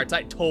Expert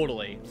Heartside.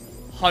 Totally.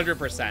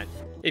 100%.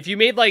 If you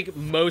made, like,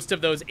 most of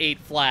those 8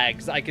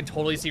 flags, I can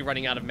totally see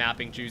running out of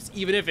mapping juice,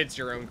 even if it's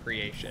your own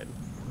creation.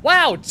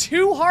 Wow,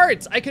 2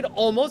 hearts! I could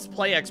almost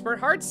play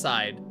Expert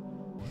Heartside.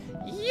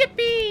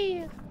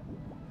 Yippee!